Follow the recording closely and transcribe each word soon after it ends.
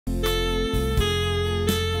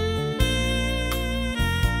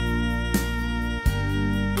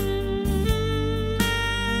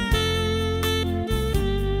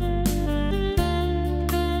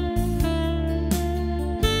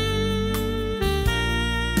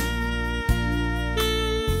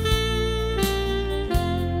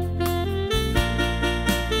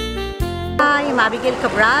I'm Abigail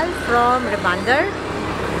Cabral from Ribandar.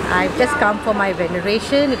 I've just come for my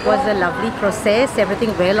veneration. It was a lovely process,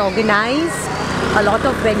 everything well organized, a lot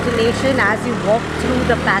of ventilation as you walk through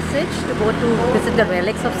the passage to go to visit the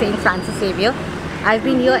relics of Saint Francis Xavier. I've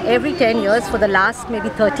been here every 10 years for the last maybe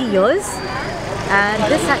 30 years. And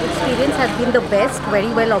this experience has been the best,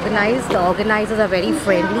 very well organized. The organizers are very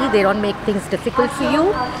friendly. They don't make things difficult for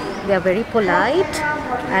you. They are very polite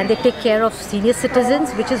and they take care of senior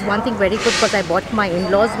citizens, which is one thing very good because I brought my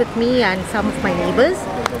in-laws with me and some of my neighbors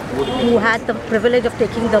who had the privilege of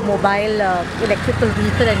taking the mobile electrical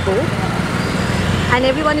vehicle and go. And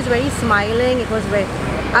everyone is very smiling.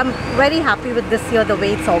 I'm very happy with this year, the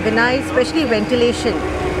way it's organized, especially ventilation.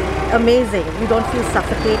 Amazing. You don't feel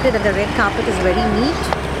suffocated and the red carpet is very neat.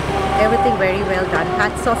 Everything very well done.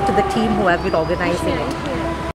 Hats off to the team who have been organizing it.